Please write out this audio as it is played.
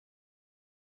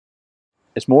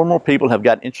As more and more people have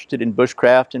gotten interested in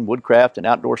bushcraft and woodcraft and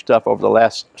outdoor stuff over the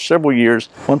last several years,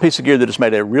 one piece of gear that has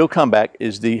made a real comeback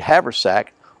is the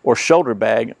Haversack, or shoulder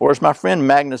bag, or as my friend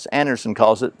Magnus Anderson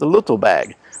calls it, the little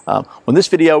bag. In this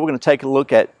video, we're going to take a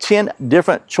look at 10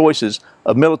 different choices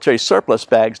of military surplus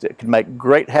bags that can make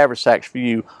great haversacks for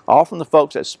you, all from the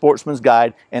folks at Sportsman's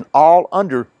Guide, and all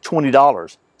under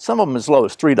 $20. Some of them as low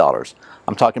as $3.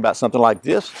 I'm talking about something like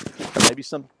this, or maybe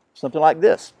something like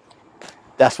this.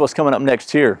 That's what's coming up next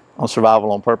here on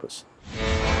Survival on Purpose.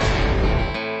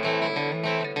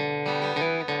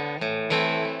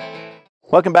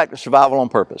 Welcome back to Survival on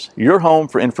Purpose, your home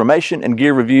for information and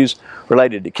gear reviews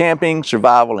related to camping,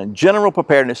 survival, and general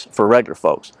preparedness for regular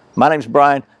folks. My name's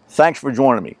Brian. Thanks for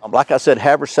joining me. Like I said,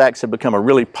 haversacks have become a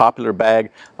really popular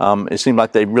bag. It seems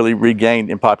like they've really regained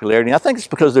in popularity. And I think it's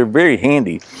because they're very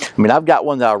handy. I mean, I've got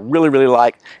one that I really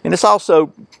like, and it's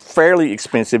also fairly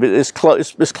expensive. It's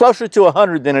closer to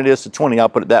 100 than it is to 20, I'll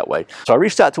put it that way. So I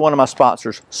reached out to one of my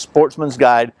sponsors, Sportsman's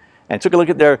Guide, and took a look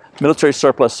at their military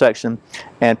surplus section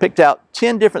and picked out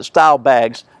 10 different style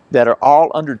bags that are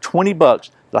all under 20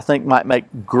 bucks that I think might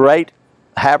make great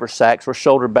haversacks or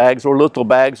shoulder bags or little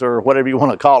bags or whatever you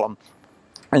want to call them.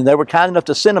 And they were kind enough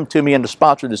to send them to me and to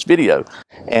sponsor this video.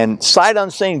 And sight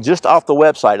unseen, just off the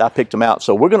website, I picked them out.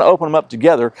 So we're going to open them up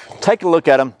together, take a look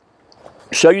at them,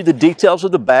 show you the details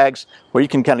of the bags where you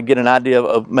can kind of get an idea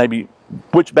of maybe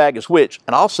which bag is which,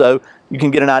 and also you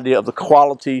can get an idea of the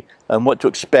quality and what to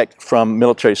expect from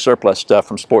military surplus stuff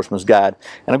from Sportsman's Guide.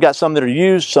 And I've got some that are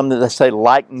used, some that they say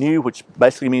like new, which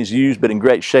basically means used but in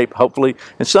great shape, hopefully,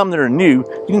 and some that are new.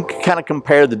 You can kind of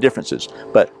compare the differences.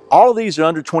 But all of these are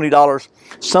under $20.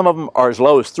 Some of them are as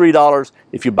low as $3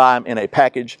 if you buy them in a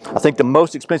package. I think the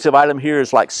most expensive item here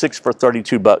is like 6 for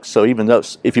 32 bucks. So even though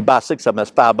if you buy 6 of them,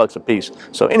 that's $5 a piece.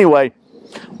 So anyway,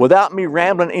 without me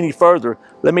rambling any further,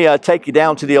 let me take you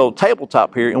down to the old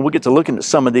tabletop here, and we'll get to looking at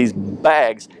some of these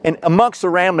bags. And amongst the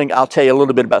rambling, I'll tell you a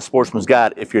little bit about Sportsman's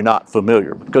Guide if you're not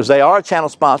familiar, because they are a channel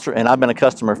sponsor and I've been a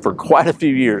customer for quite a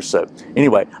few years. So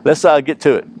anyway, let's get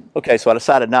to it. Okay, so I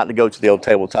decided not to go to the old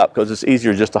tabletop because it's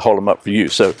easier just to hold them up for you.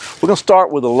 So we're going to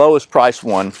start with the lowest price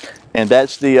one, and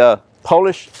that's the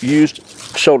Polish used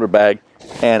shoulder bag,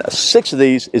 and 6 of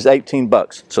these is 18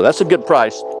 bucks. So that's a good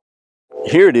price.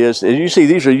 Here it is. As you see,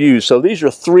 these are used, so these are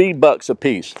 $3 a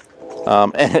piece.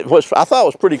 And I thought it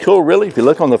was pretty cool, really. If you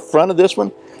look on the front of this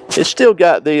one, it's still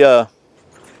got the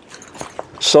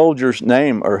soldier's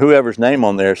name or whoever's name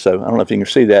on there. So I don't know if you can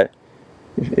see that.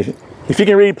 If you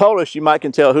can read Polish, you might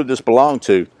can tell who this belonged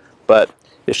to. But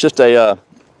it's just a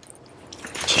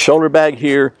shoulder bag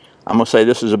here. I'm gonna say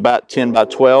this is about 10 by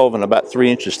 12 and about 3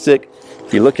 inches thick.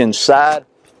 If you look inside,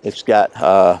 it's got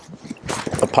a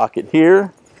pocket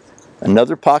here,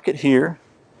 another pocket here,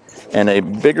 and a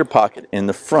bigger pocket in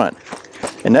the front.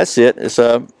 And that's it. It's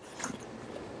a,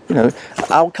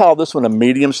 I'll call this one a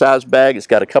medium-sized bag. It's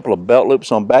got a couple of belt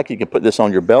loops on back. You can put this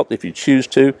on your belt if you choose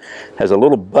to. Has a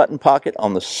little button pocket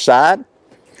on the side,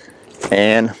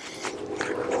 and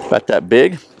about that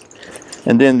big.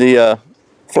 And then the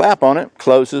flap on it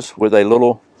closes with a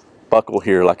little buckle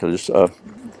here, like just a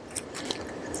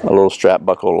little strap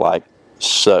buckle like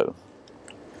so.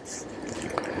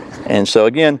 And so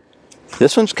again,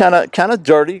 this one's kind of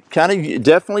dirty,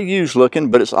 definitely used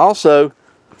looking, but it's also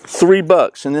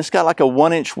 $3, and it's got like a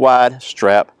 1-inch wide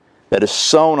strap that is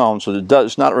sewn on, so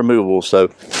it's not removable. So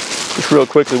just real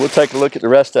quickly, we'll take a look at the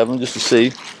rest of them just to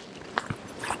see,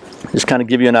 just kind of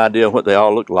give you an idea of what they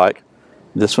all look like.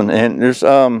 This one, and there's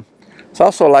it's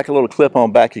also like a little clip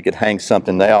on back you could hang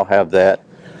something. They all have that.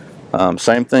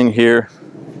 Same thing here.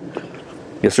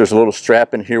 Guess there's a little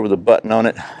strap in here with a button on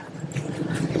it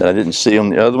that I didn't see on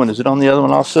the other one. Is it on the other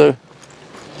one also?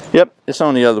 Yep, it's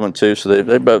on the other one too. So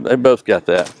they both got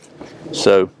that.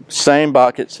 So same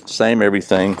pockets, same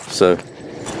everything. So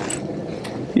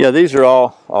yeah, these are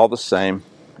all the same,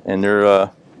 and they're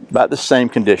about the same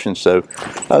condition. So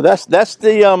that's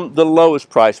the lowest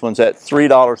price ones at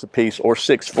 $3 a piece, or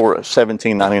 6 for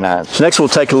 $17.99. So next we'll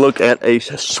take a look at a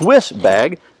Swiss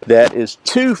bag that is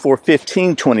 2 for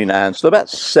 $15.29, so about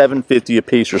 $7.50 a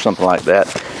piece or something like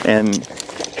that. And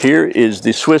here is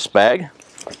the Swiss bag,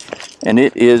 and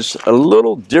it is a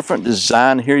little different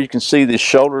design. Here you can see the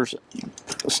shoulder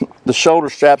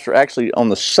straps are actually on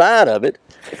the side of it,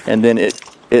 and then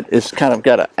it's kind of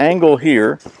got an angle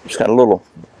here. It's got a little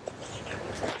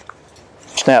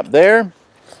snap there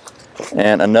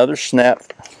and another snap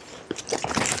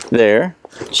there.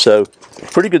 So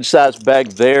pretty good sized bag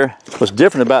there. What's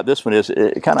different about this one is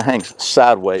it kind of hangs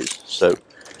sideways, so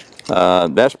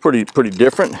that's pretty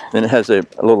different. Then it has a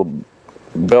little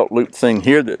belt loop thing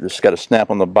here that just got a snap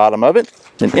on the bottom of it.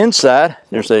 And inside,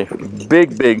 there's a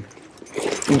big, you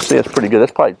can see that's pretty good.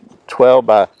 That's probably 12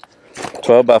 by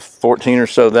 14 or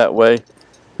so that way.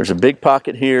 There's a big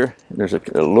pocket here. There's a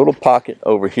little pocket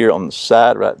over here on the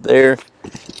side right there.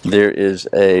 There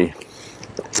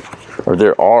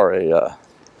are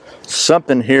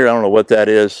something here. I don't know what that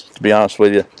is, to be honest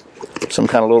with you. Some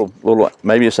kind of little,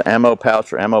 maybe it's an ammo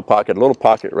pouch or ammo pocket. A little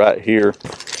pocket right here.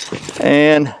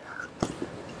 And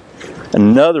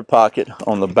another pocket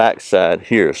on the back side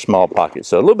here, a small pocket.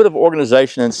 So a little bit of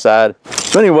organization inside.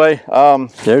 So anyway,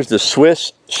 there's the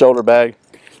Swiss shoulder bag.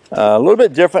 A little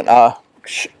bit different.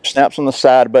 Snaps on the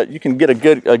side, but you can get a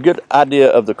good idea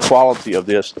of the quality of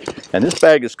this. And this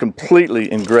bag is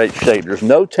completely in great shape. There's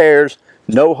no tears,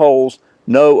 no holes,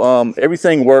 no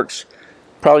everything works.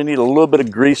 Probably need a little bit of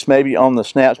grease maybe on the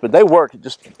snaps, but they work. It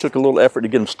just took a little effort to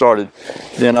get them started.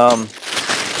 Then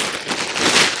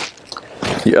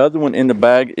the other one in the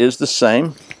bag is the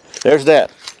same. There's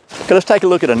that. Okay, let's take a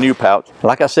look at a new pouch.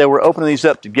 Like I said, we're opening these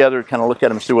up together, kind of look at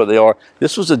them and see what they are.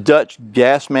 This was a Dutch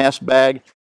gas mask bag.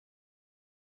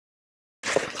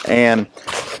 And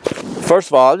first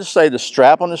of all, I'll just say the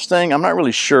strap on this thing, I'm not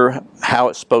really sure how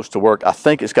it's supposed to work. I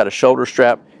think it's got a shoulder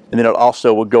strap, and then it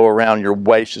also will go around your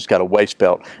waist. It's got a waist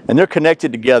belt, and they're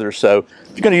connected together. So if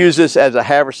you're going to use this as a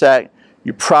haversack,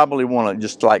 you probably want to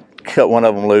just like cut one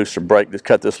of them loose or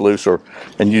cut this loose,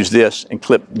 and use this and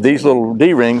clip these little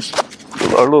D-rings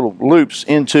or little loops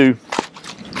into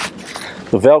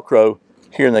the Velcro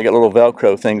here, and they got little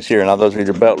Velcro things here, and now those are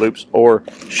either belt loops or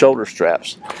shoulder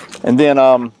straps. And then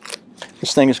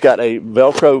this thing has got a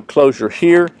Velcro closure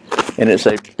here, and it's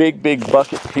a big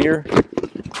bucket here.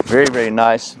 Very, very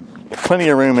nice. Plenty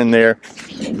of room in there,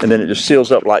 and then it just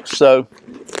seals up like so.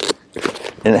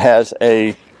 And it has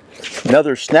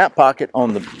another snap pocket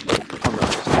on the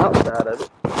outside of it.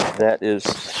 That is,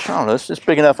 I don't know, it's just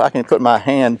big enough I can put my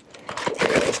hand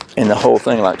in the whole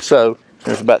thing like so.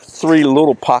 There's about 3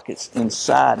 little pockets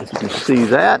inside, if you can see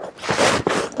that.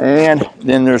 And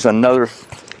then there's another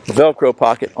Velcro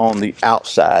pocket on the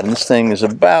outside. And this thing is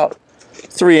about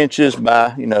 3 inches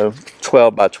by,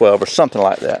 12 by 12 or something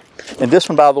like that. And this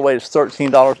one, by the way, is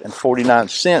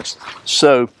 $13.49.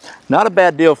 So not a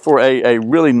bad deal for a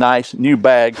really nice new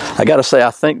bag. I gotta say,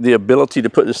 I think the ability to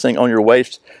put this thing on your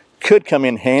waist could come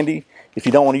in handy if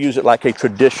you don't want to use it like a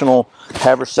traditional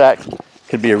haversack.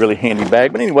 Could be a really handy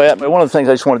bag. But anyway, one of the things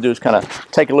I just want to do is kind of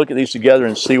take a look at these together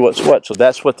and see what's what. So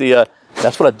that's what a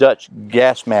Dutch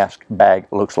gas mask bag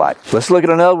looks like. Let's look at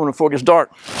another one before it gets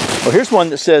dark. Well, here's one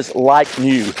that says like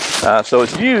new. So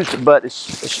it's used, but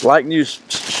it's like new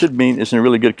should mean it's in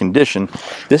really good condition.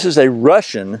 This is a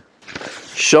Russian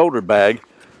shoulder bag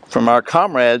from our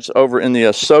comrades over in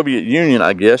the Soviet Union,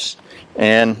 I guess.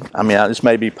 And I mean, this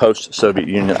may be post-Soviet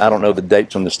Union. I don't know the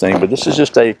dates on this thing, but this is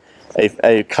just a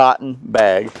cotton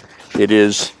bag. It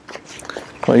is,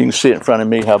 well, you can see it in front of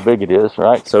me how big it is,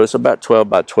 right? So it's about 12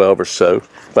 by 12 or so.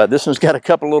 But this one's got a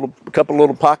couple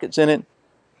little pockets in it.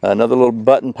 Another little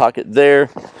button pocket there.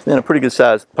 Then a pretty good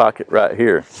sized pocket right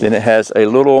here. Then it has a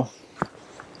little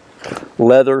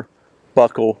leather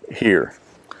buckle here.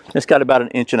 It's got about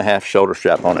 1.5 inch shoulder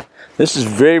strap on it. This is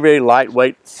very, very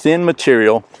lightweight, thin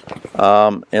material.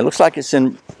 It looks like it's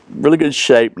in really good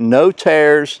shape. No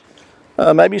tears.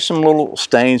 Maybe some little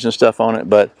stains and stuff on it,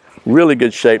 but really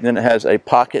good shape. Then it has a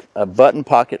pocket, a button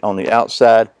pocket on the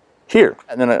outside here,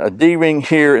 and then a D-ring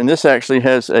here, and this actually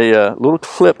has a little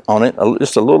clip on it,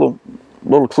 just a little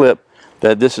clip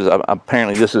that this is,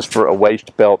 apparently this is for a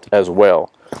waist belt as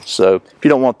well. So if you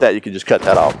don't want that, you can just cut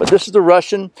that off. But this is the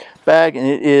Russian bag, and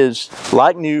it is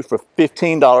like new for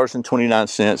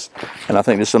 $15.29, and I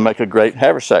think this will make a great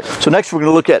haversack. So next we're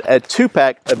going to look at a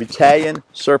 2-pack of Italian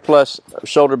surplus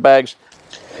shoulder bags.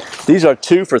 These are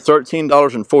 2 for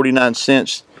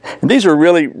 $13.49, and these are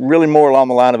really more along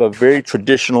the line of a very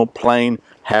traditional plain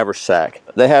haversack.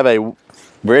 They have a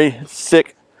very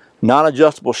thick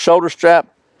non-adjustable shoulder strap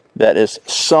that is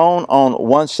sewn on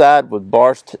one side with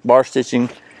bar stitching,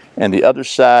 and the other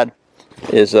side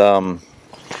is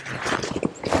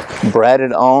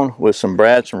braided on with some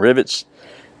brads and rivets.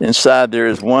 Inside there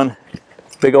is one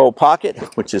big old pocket,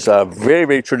 which is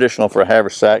very traditional for a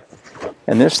haversack.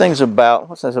 And this thing's about,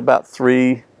 what's that, about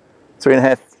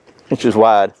 3.5 inches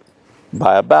wide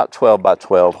by about 12 by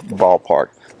 12 ballpark.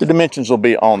 The dimensions will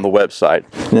be on the website.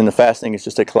 And then the fastening is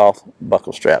just a cloth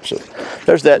buckle strap. So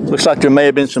there's that. Looks like there may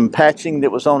have been some patching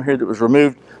that was on here that was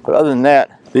removed. But other than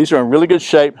that, these are in really good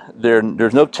shape.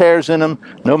 There's no tears in them,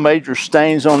 no major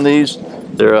stains on these.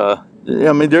 They're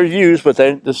I mean, they're used, but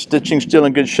the stitching's still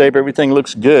in good shape. Everything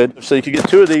looks good. So you can get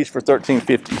 2 of these for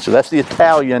 $13.50. So that's the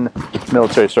Italian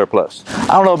military surplus.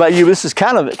 I don't know about you, but this is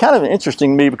kind of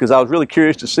interesting to me because I was really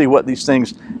curious to see what these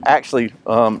things actually,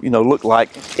 you know, look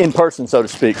like in person, so to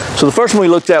speak. So the first one we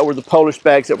looked at were the Polish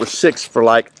bags that were 6 for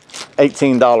like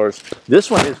 $18. This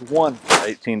one is 1 for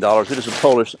 $18. It is a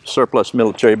Polish surplus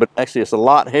military, but actually it's a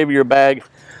lot heavier bag.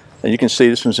 And you can see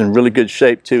this one's in really good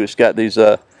shape too. It's got these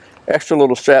extra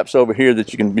little straps over here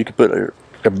that you can put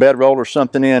a bedroll or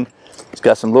something in. It's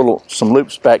got some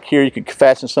loops back here. You can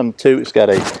fasten something to. It's got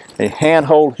a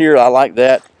handhold here. I like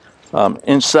that.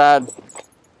 Inside,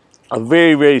 a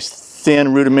very, very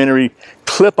thin, rudimentary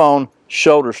clip-on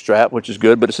shoulder strap, which is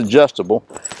good, but it's adjustable.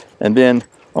 And then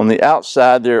on the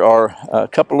outside, there are a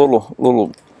couple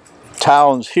little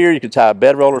tie-ons here. You can tie a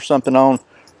bedroll or something on,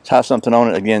 tie something on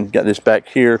it. Again, got this back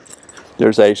here.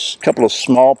 There's a couple of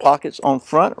small pockets on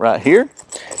front right here.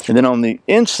 And then on the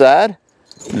inside,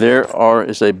 there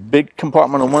is a big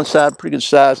compartment on one side, pretty good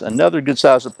size, another good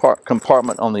size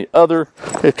compartment on the other.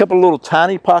 There's a couple of little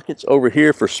tiny pockets over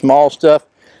here for small stuff.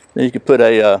 Then you could put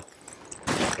a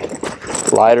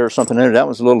lighter or something in there. That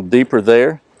one's a little deeper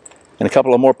there. And a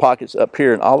couple of more pockets up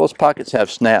here, and all those pockets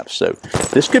have snaps. So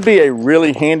this could be a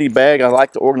really handy bag. I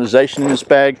like the organization in this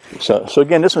bag. So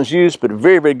again, this one's used, but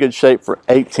very, very good shape for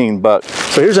 18 bucks.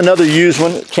 So here's another used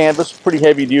one, canvas, pretty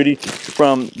heavy duty,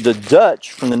 from the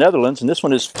Dutch, from the Netherlands. And this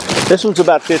one's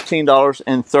about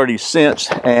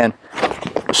 $15.30, and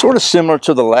sort of similar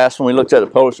to the last one we looked at, the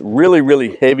Polish. Really,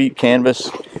 really heavy canvas,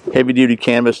 heavy duty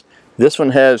canvas. This one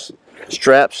has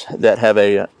straps that have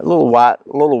a little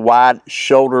wide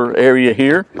shoulder area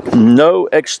here. No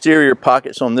exterior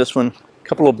pockets on this one. A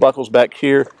couple of buckles back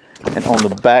here and on the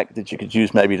back that you could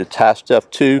use maybe to tie stuff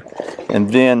to. And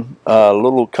then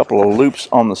a couple of loops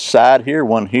on the side here.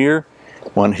 One here,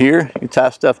 one here. You can tie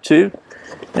stuff to.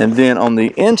 And then on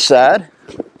the inside,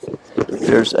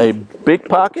 there's a big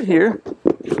pocket here.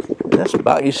 That's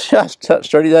about how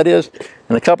sturdy that is.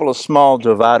 And a couple of small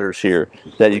dividers here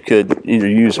that you could either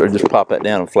use or just pop that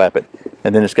down and flap it.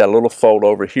 And then it's got a little fold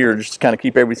over here just to kind of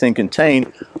keep everything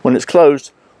contained when it's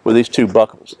closed with these 2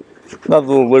 buckles. Another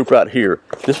little loop right here.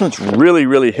 This one's really,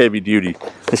 really heavy duty.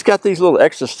 It's got these little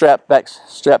extra strap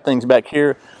things back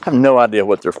here. I have no idea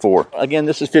what they're for. Again,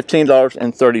 this is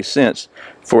 $15.30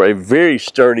 for a very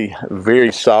sturdy,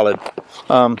 very solid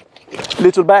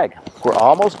little bag. We're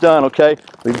almost done, okay?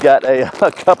 We've got a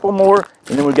couple more,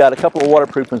 and then we've got a couple of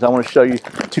waterproof ones. I want to show you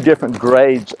 2 different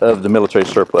grades of the military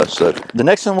surplus. So the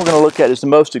next one we're going to look at is the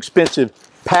most expensive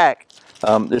pack.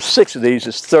 There's 6 of these.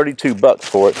 It's 32 bucks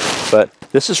for it. But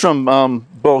this is from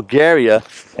Bulgaria,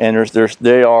 and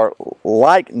they are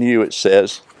like new, it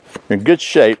says. They're in good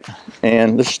shape,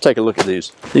 and let's just take a look at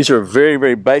these. These are very,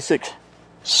 very basic,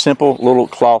 simple little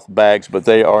cloth bags, but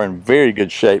they are in very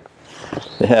good shape.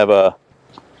 They have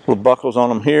little buckles on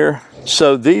them here.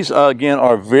 So these again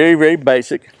are very, very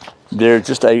basic. They're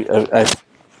just a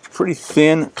pretty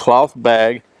thin cloth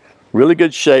bag, really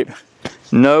good shape.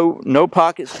 No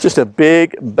pockets, just a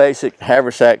big basic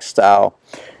Haversack style,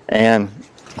 and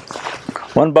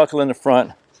 1 buckle in the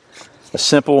front, a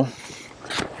simple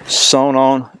sewn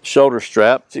on shoulder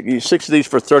strap. 6 of these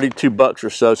for 32 bucks or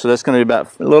so. So that's going to be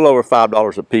about a little over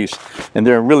 $5 a piece, and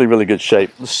they're in really, really good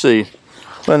shape. Let's see.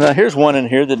 Well, now here's one in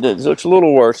here that looks a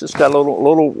little worse. It's got a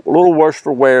little worse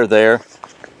for wear there,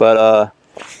 but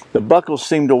the buckles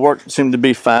seem to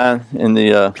be fine, and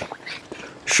the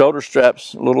shoulder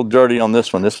straps a little dirty on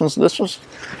this one. This one's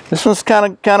kind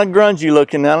of grungy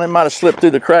looking. Now it might have slipped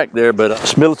through the crack there, but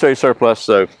it's military surplus,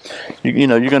 so you're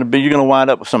gonna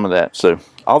wind up with some of that. So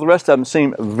all the rest of them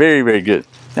seem very, very good.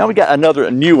 Now we got a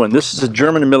new one. This is a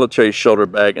German military shoulder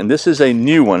bag, and this is a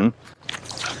new one,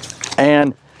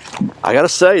 and I gotta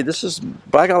say, this is,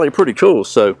 by golly, pretty cool.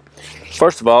 So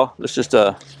first of all, let's just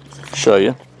show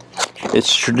you.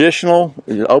 It's traditional.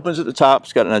 It opens at the top.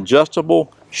 It's got an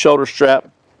adjustable shoulder strap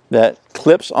that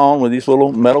clips on with these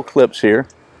little metal clips here,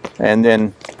 and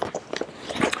then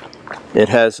it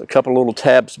has a couple little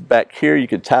tabs back here. You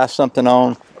could tie something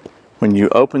on. When you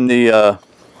open the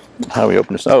how do we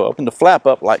open this? Oh, open the flap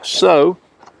up like so,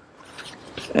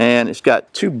 and it's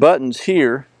got 2 buttons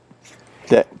here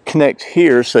that connect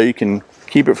here, so you can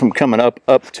keep it from coming up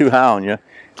too high on you.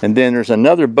 And then there's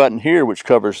another button here which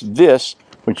covers this,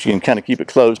 which you can kind of keep it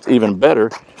closed even better.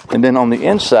 And then on the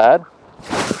inside,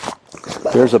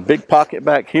 there's a big pocket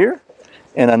back here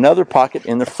and another pocket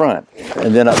in the front.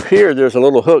 And then up here, there's a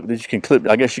little hook that you can clip.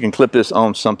 I guess you can clip this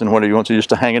on something, whatever you want to, just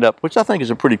to hang it up, which I think is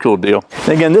a pretty cool deal. And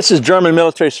again, this is German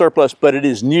military surplus, but it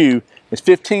is new. It's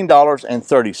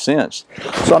 $15.30.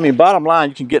 So I mean, bottom line,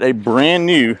 you can get a brand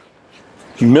new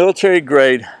military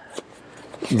grade,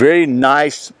 very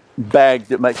nice bag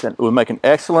that would make an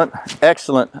excellent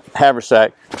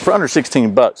haversack for under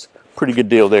 16 bucks. Pretty good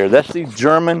deal there. That's the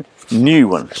German new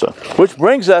one. So, which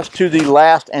brings us to the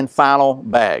last and final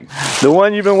bag, the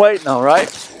one you've been waiting on, right?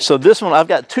 So this one, I've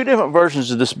got two different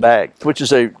versions of this bag, which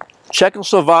is a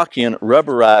Czechoslovakian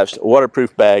rubberized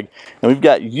waterproof bag, and we've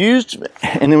got used,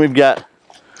 and then we've got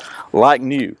like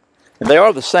new, and they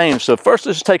are the same. So first,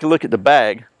 let's take a look at the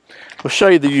bag. We'll show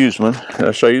you the used one.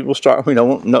 I'll show you. We'll start.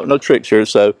 No tricks here.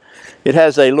 So it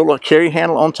has a little carry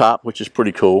handle on top, which is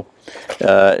pretty cool.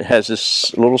 It has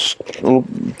this little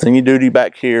thingy doody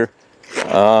back here,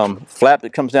 flap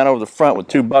that comes down over the front with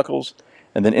two buckles,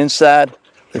 and then inside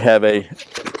we have a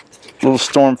little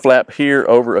storm flap here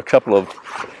over a couple of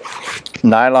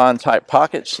nylon type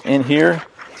pockets in here.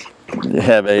 You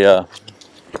have a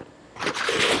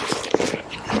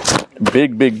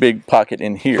big pocket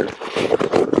in here,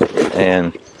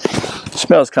 and it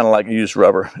smells kind of like used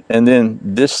rubber. And then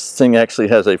this thing actually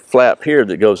has a flap here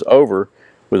that goes over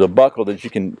with a buckle that you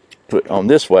can put on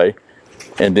this way,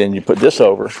 and then you put this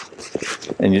over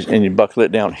and you buckle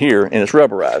it down here, and it's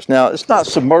rubberized. Now it's not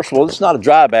submersible, it's not a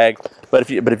dry bag, but if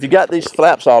you got these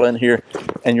flaps all in here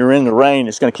and you're in the rain,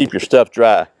 it's going to keep your stuff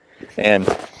dry. And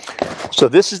so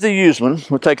this is the used one.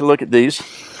 We'll take a look at these.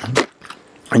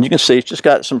 And you can see it's just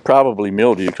got some probably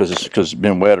mildew because it's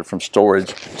been wetted from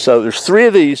storage. So there's three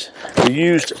of these, the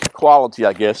used quality,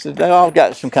 I guess. They all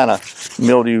got some kind of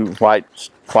mildew white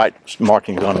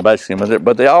markings on them, basically.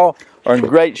 But they all are in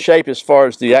great shape as far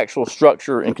as the actual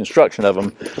structure and construction of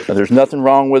them. There's nothing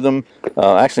wrong with them.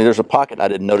 Actually, there's a pocket I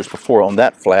didn't notice before on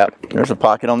that flap. There's a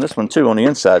pocket on this one too on the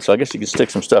inside, so I guess you can stick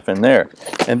some stuff in there.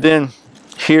 And then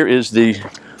here is the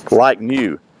like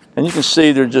new, and you can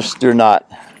see they're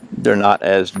not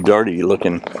as dirty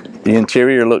looking. The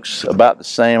interior looks about the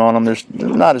same on them. There's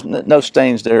no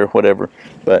stains there or whatever,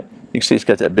 but you can see it's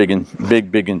got that big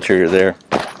interior there.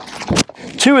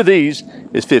 Two of these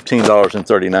is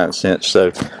 $15.39.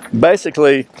 So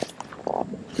basically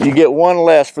you get one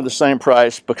less for the same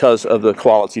price because of the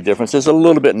quality difference. It's a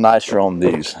little bit nicer on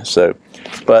these. So,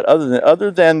 but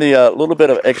other than the little bit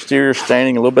of exterior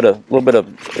staining, a little bit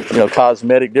of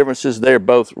cosmetic differences, they're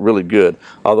both really good.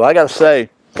 Although I got to say,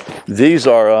 these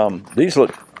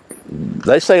look,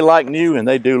 they say like new, and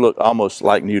they do look almost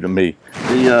like new to me.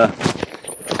 The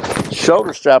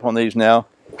shoulder strap on these now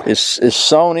is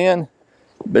sewn in,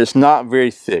 but it's not very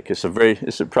thick. It's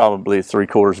probably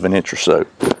 3/4 of an inch or so.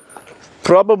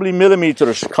 Probably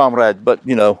millimeters, comrade, but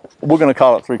we're going to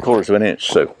call it 3/4 of an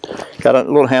inch. So got a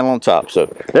little handle on top. So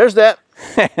there's that,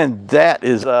 and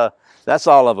that's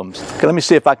all of them. Okay, let me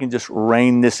see if I can just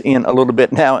rein this in a little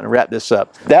bit now and wrap this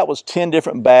up. That was 10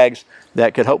 different bags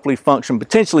that could hopefully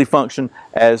potentially function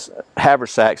as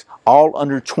haversacks, all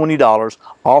under $20,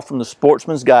 all from the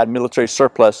Sportsman's Guide Military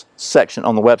Surplus section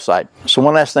on the website. So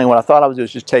one last thing, what I thought I would do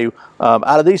is just tell you,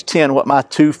 out of these 10, what my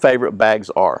two favorite bags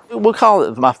are. We'll call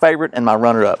it my favorite and my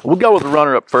runner-up. We'll go with the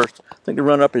runner-up first. I think the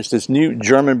runner-up is this new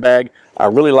German bag. I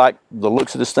really like the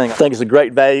looks of this thing. I think it's a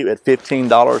great value at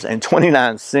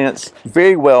 $15.29.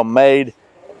 Very well made,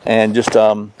 and just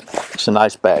it's a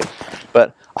nice bag.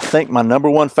 But I think my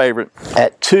 #1 favorite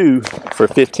at two for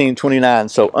 $15.29,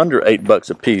 so under $8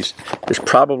 a piece, is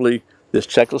probably this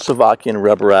Czechoslovakian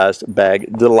rubberized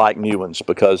bag, the like new ones,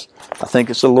 because I think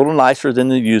it's a little nicer than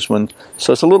the used one.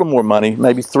 So it's a little more money,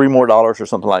 maybe $3 more or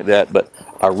something like that. But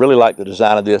I really like the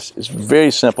design of this. It's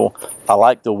very simple. I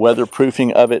like the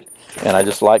weatherproofing of it, and I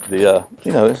just like the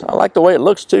I like the way it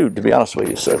looks too, to be honest with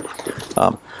you. So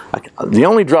the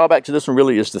only drawback to this one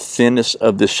really is the thinness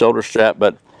of this shoulder strap,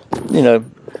 but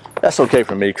that's okay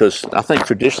for me, because I think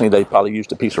traditionally they probably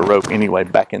used a piece of rope anyway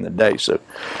back in the day. So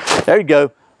there you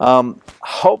go.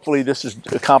 Hopefully this has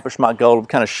accomplished my goal of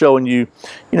kind of showing you,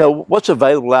 what's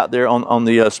available out there on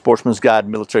the Sportsman's Guide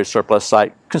Military Surplus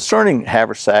site concerning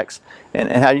haversacks, and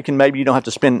how you can, maybe you don't have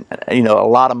to spend a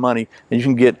lot of money, and you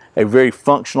can get a very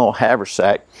functional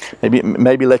haversack.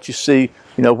 Maybe let you see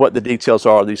what the details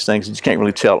are of these things that you can't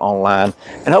really tell online,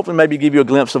 and hopefully maybe give you a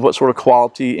glimpse of what sort of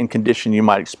quality and condition you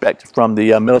might expect from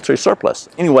the military surplus.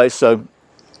 Anyway, so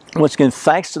once again,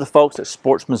 thanks to the folks at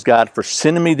Sportsman's Guide for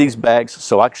sending me these bags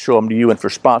so I can show them to you, and for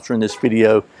sponsoring this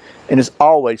video. And as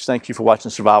always, thank you for watching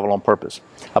Survival on Purpose.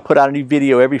 I put out a new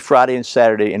video every Friday and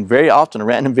Saturday, and very often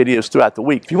random videos throughout the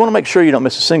week. If you want to make sure you don't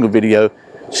miss a single video,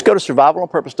 just go to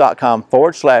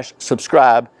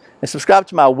survivalonpurpose.com/subscribe and subscribe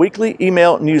to my weekly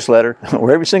email newsletter,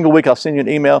 where every single week I'll send you an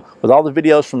email with all the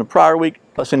videos from the prior week,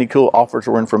 plus any cool offers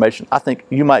or information I think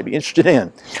you might be interested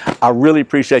in. I really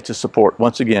appreciate your support.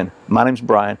 Once again, my name's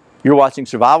Brian. You're watching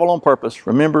Survival on Purpose.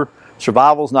 Remember,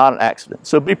 survival is not an accident,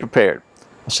 so be prepared.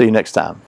 I'll see you next time.